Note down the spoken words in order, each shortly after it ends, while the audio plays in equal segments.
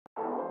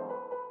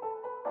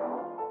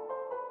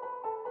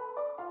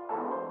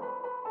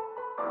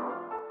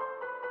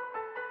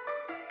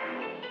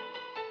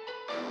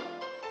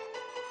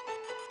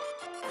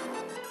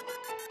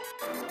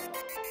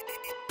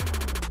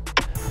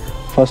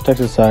First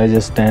exercise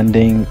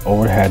standing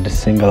overhead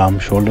single arm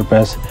shoulder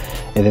press.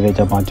 ये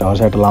आप 4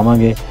 set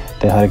लावांगे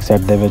तो हर एक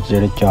सैट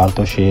के 4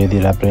 तो 6 की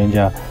रैप रेंज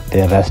आ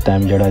तो रेस्ट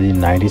टाइम जोड़ा जी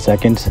 90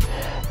 सैकेंड्स।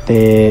 तो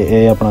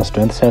ये अपना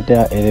स्ट्रेंथ सैट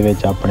आ। ये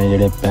अपने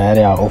जोड़े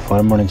पैर आ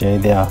फर्म होने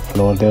चाहिए आ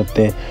फ्लोर के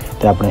उत्ते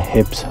तो अपने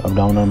हिप्स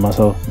अबडाउनल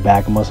मसल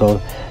बैक मसल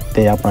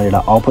तो अपना जोड़ा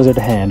ऑपोजिट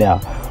हैंड आ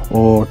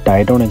वो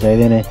टाइट होने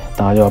चाहिए ने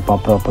तां जो आप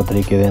प्रॉपर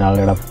तरीके दे नाल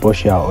जोड़ा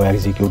पुश आ वो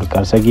एग्जीक्यूट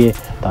कर सकीए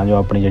तां जो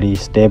अपनी जोड़ी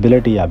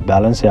स्टेबिलिटी आ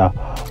बैलेंस आ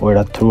वो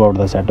जोड़ा थ्रू आउट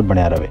द सैट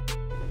बनया रहे।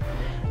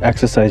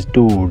 Exercise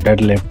 2 dead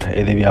lift.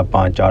 ये भी आप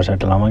 4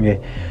 सैट लावांगे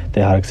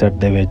तो हर एक सैट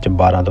के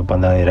 12 तो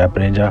 15 की रैप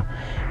रेंज आ।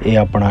 ये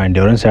अपना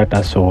एंड्योरेंस सैट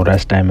आ। सो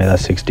रेस्ट टाइम इसका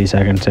 60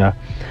 सैकेंड्स आ।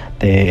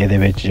 तो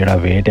ये जोड़ा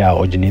वेट आ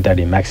वो जिन्नी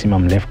तुहाडी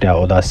मैक्सीमम लिफ्ट आ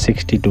वह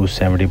 60 to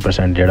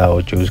 70% जोड़ा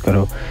वो चूज़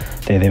करो।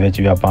 तो ये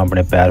भी आप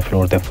अपने पैर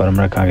फ्लोर पर firm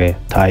रखांगे।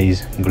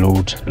 Thighs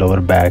glutes lower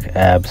back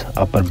abs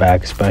upper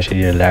back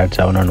specially जो लैट्स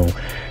आ उन्होंने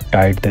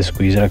टाइट तो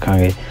स्क्वीज़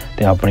रखांगे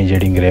तो अपनी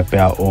जी ग्रिप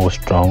आ वो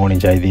स्ट्रोंग होनी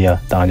चाहिए आ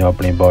तां जो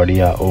अपनी बॉडी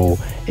आ वो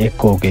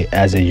एक हो के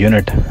एज ए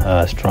यूनिट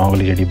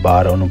स्ट्रोंगली जी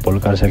बार उन्होंने पुल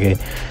कर सके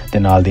तो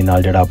नाल दी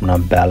नाल जोड़ा अपना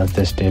बैलेंस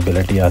तो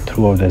stability uh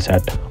through out the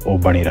set वो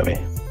बनी रहे।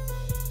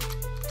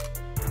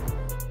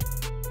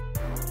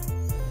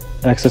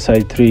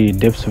 Exercise 3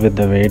 dips with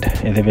the wait.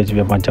 ये भी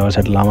आप 4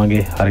 सैट लावांगे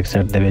हर एक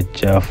सैट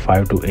के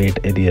 5 to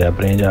 8 ये रैप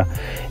रेंज आ।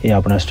 ये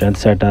अपना स्ट्रेंथ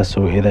सैट आ।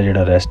 सो ये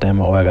जोड़ा रेस्ट टाइम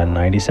वो है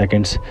 90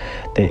 सैकेंड्स।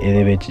 तो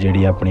ये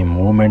जी अपनी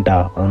मूवमेंट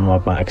आ उन्होंने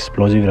आप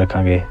explosive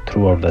रखांगे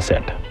through out the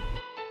set.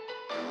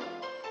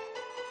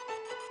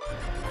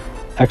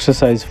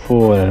 Exercise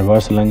 4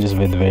 reverse lunges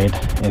with weight.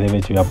 ये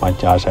भी आप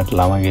 4 सैट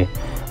लावांगे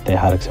तो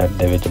हर एक सैट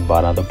के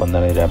 12 तो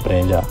 15 की रैप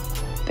रेंज आ।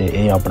 तो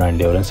ये अपना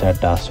एंड्योरेंस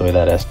सैट आ। सो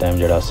ये रेस्ट टाइम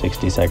जो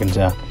 60 सैकेंड्स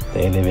आ। तो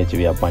ये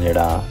भी आप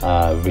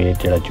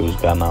वेट जो चूज़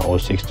करना वो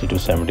 60 to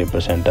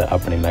 70%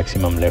 अपनी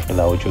मैक्सीमम लिफ्ट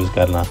का वो चूज़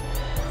करना।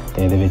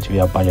 तो ये भी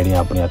आप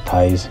अपन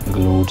thighs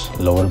glutes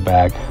lower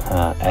back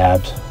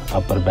abs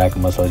upper back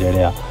muscle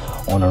जोड़े आ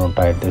उन्होंने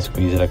टाइट तो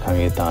स्क्वीज़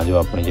रखांगे तां जो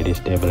अपनी जी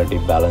स्टेबिलिटी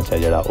बैलेंस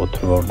है जोड़ा वो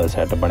थ्रू आउट द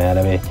सैट बनया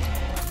रहे।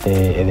 तो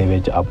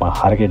ये आप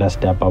हर जोड़ा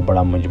स्टैप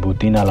बड़ा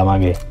मजबूती ना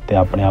लवांगे तो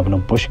अपने आप को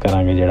पुश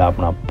करांगे जोड़ा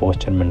अपना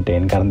पोस्चर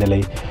मेनटेन करने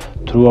लई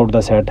थ्रू आउट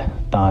द सैट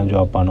तां जो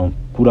आपां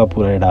पूरा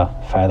जोड़ा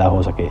फायदा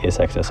हो सके इस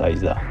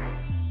एक्सरसाइज का।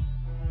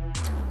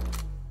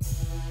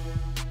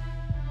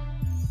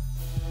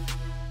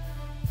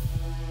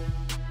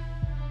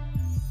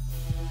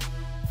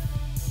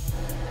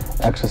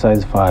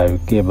 Exercise 5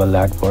 cable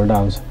lat pull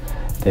downs.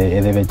 तो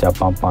ये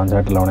आप 5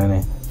 सैट लाने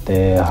ने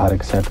तो हर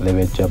एक सैट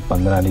के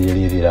 15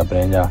 की जी रैप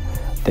रेंज आ।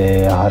 तो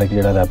हर एक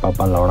जोड़ा रैप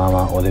आप लाना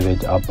वा वो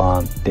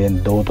आप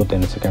 2 to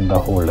 3 सेकेंड का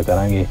होल्ड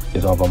करांगे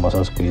जो आप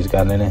मसल स्क्वीज़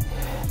करने ने।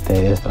 तो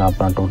इस तरह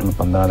अपना टोटल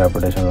 15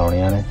 रैपिटेशन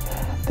लानिया ने।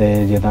 तो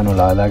जे तुहानूं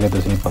लगदा कि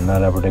तुसीं 15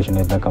 रैपिटेशन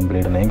इदां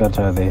कंप्लीट नहीं कर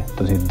सकते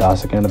तुसीं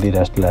 10 सेकेंड की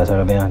रैस्ट लै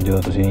सकते हैं जो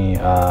तुसीं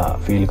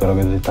फील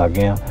करोगे तुसीं थक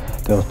गए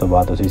तो उस तो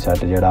बाद तुसीं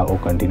सैट जोड़ा वो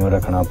कंटिन्यू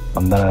रखना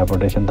 15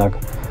 रैपिटेशन तक।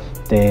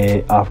 तो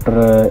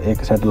आफ्टर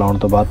एक सैट लाने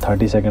तो बाद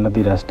 30 सेकेंड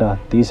की रैस्ट आ।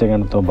 30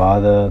 सेकेंड तो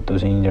बाद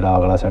तुसीं जोड़ा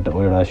अगला सैट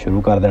वो जोड़ा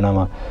शुरू कर देना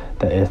वा।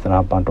 तो इस तरह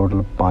आप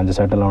टोटल 5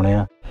 सैट लाने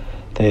आ।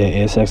 तो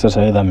इस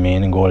एक्सरसाइज का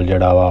मेन गोल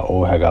जोड़ा वा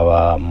वो हैगा वा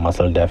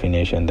मसल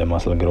डेफिनेशन ते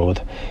मसल ग्रोथ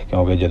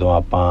क्योंकि जो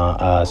आप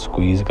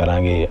स्क्वीज़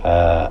करांगे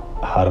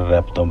हर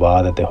रैप तो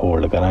बाद ते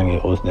होल्ड करांगे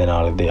उस दे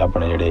नाल दे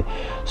अपने जोड़े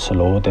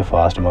स्लो तो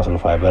फास्ट मसल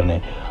फाइबर ने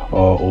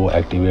वो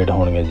एक्टिवेट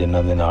होणगे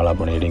जिन्हां दे नाल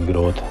अपनी जी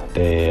ग्रोथ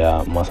तो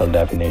मसल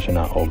डेफिनेशन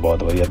आ वो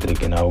बहुत वधिया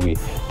तरीके नाल होगी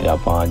तो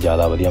आप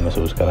ज़्यादा वधिया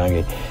महसूस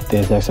करांगे। तो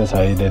इस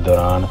एक्सरसाइज के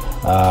दौरान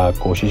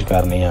कोशिश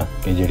करनी आ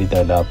कि जी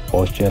तुहाडा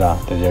पोस्चर आ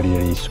तो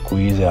जी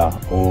स्क्वीज़ आ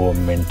वो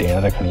मेनटेन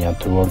रखनी आ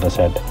थ्रू आउट द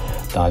सैट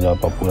तां जो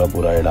आप पूरा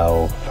जोड़ा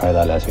वो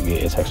फायदा लै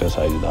सके इस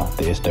एक्सरसाइज का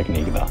तो इस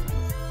टैक्नीक का।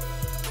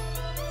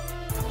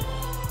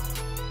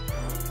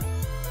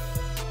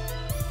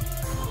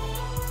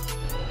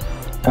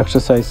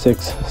 Exercise 6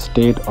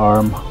 straight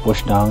arm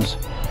push downs.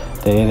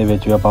 तो ये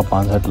भी आप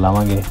 5 सैट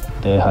लावांगे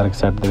तो हर एक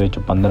सैट के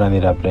 15 की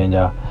रैप रेंज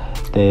आ।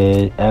 तो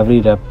एवरी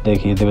रैप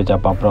देखिए ये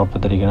आप प्रॉपर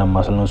तरीके नाल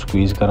मसल को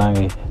स्क्वीज़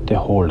करांगे तो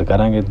होल्ड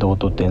करांगे 2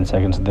 to 3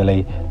 सैकेंड्स के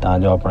लिए तां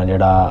जो अपना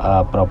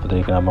जोड़ा प्रॉपर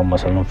तरीके नाल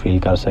मसल को फील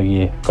कर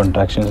सकीए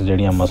कंट्रैक्शनस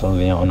जिहड़ियां मसल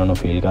दियां उन्होंने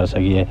फील कर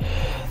सकीए।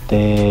 तो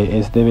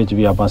इस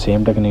भी आप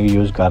सेम टैक्नीक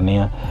यूज़ करनी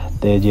आ।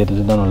 तो जे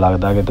तुहानूं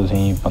लगदा कि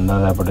तुसीं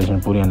 15 रैपिटेशन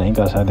पूरी नहीं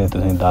कर सकते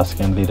तुसीं 10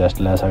 सेकेंड की रैस्ट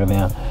लै सकते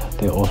हैं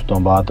तो उस तो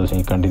बाद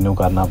तुसीं कंटिन्यू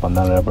करना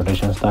 15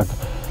 रैपिटेशन तक।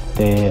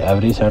 तो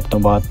एवरी सैट तो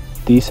बाद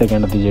 30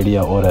 सेकेंड की जी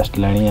वो रैस्ट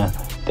लैनी आ।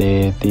 तो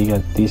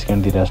 30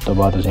 सेकेंड की रैस्ट तो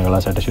बाद तुसीं अगला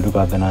सैट शुरू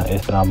कर देना।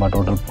 इस तरह आप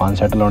टोटल 5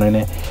 सैट लाने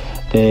ने।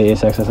 तो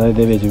इस एक्सरसाइज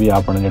के भी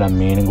अपना जोड़ा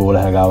मेन गोल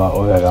हैगा वा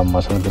वो हैगा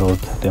मसल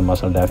ग्रोथ तो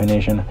मसल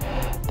डेफिनेशन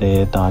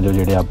तो तां जो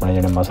जोड़े अपने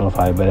जोड़े मसल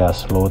फाइबर आ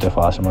स्लो तो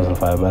फास्ट मसल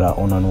फाइबर आ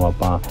उन्होंने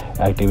आप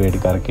एक्टिवेट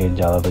करके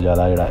ज़्यादा तो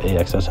ज़्यादा जोड़ा ये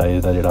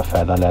एक्सरसाइज का जोड़ा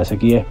फायदा लै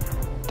सकीए।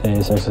 तो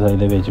इस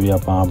एक्सरसाइज भी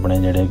आप अपने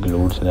जोड़े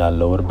ग्लूट्स या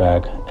लोअर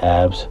बैक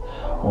एब्स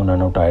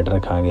उन्होंने टाइट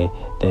रखांगे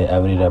तो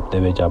एवरी रैप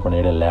के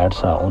अपने जोड़े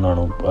लैट्स आ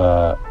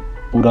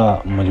उन्होंने पूरा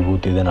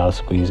मजबूती दे नाल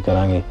स्क्वीज़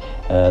करांगे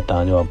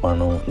तां जो आपां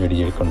नूं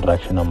जिहड़ी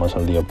कंट्रैक्शन आ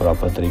मसल दी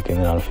प्रॉपर तरीके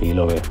दे नाल फील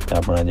होवे ते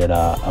अपना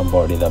जिहड़ा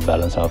बॉडी दा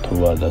balance uh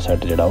through out the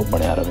set जिहड़ा ओह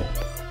बनिया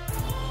रहे।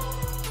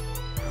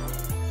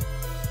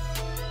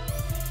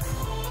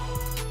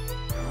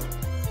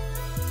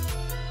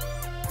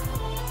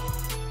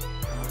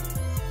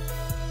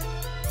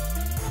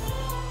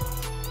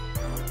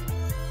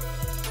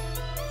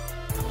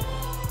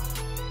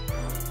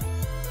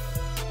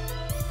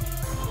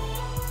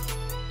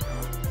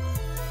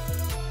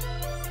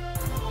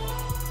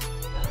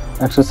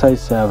 Exercise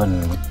 7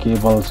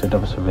 cable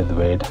sit-ups with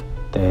weight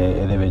तो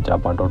ये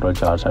आप टोटल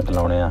 4 सैट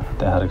लाने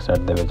तो हर एक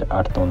सैट के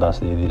 8 तो 10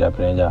 की रैप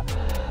रेंज आ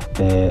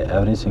तो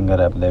एवरी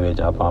सिंगल रैप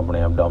के आप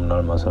अपने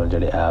एबडोमिनल मसल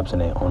जोड़े एब्स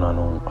ने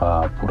उन्होंने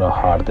पूरा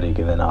हार्ड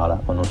तरीके के नाल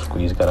उन्होंने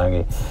स्क्वीज़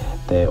करांगे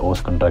तो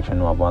उस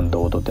कंट्रैक्शन आप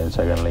 2 तो 3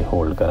 सैकेंड लिए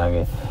होल्ड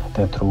करांगे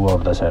तो थ्रू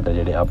आउट द सैट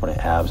जोड़े अपने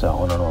एब्स आ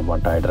उन्होंने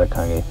आप टाइट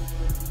रखांगे।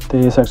 तो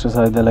इस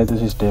एक्सरसाइज के लिए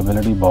तुम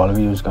स्टेबिलिटी बॉल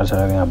भी यूज़ कर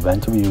सकते हैं,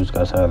 बेंच भी यूज़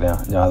कर सकते हैं,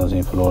 या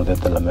तुम फ्लोर के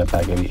उत्ते लम्बे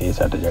पै के भी ये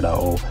सैट जोड़ा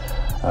वो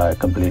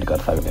कंप्लीट कर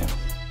सकते हैं।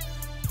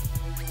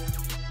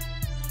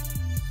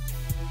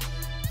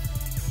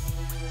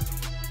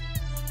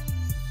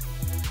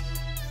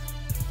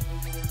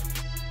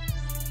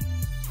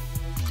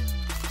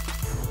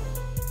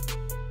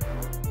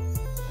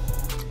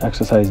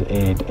 एक्सरसाइज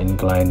 8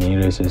 इनकलाइन नी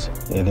रेसिस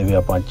ये भी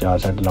आप 4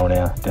 सैट लाने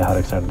तो हर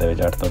एक सैट के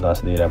 8 तो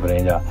 10 की रैप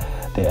रेंज आ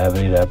तो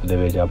एवरी रैप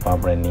के आप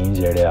अपने नीज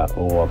जोड़े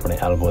वो अपने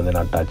एल्बो के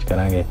नाल टच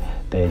करांगे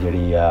तो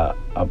जी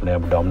अपने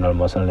एबडोमिनल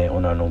मसल ने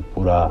उन्होंने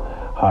पूरा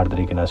हार्ड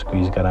तरीके नाल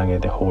स्क्वीज़ करांगे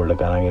तो होल्ड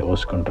करांगे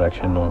उस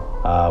कंट्रैक्शन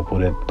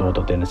पूरे 2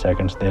 तो 3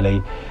 सैकेंड्स के लिए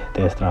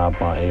तो इस तरह आप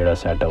जो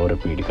सैट वो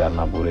रिपीट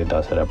करना पूरे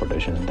 10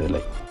 रैपिटेशन के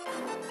लिए।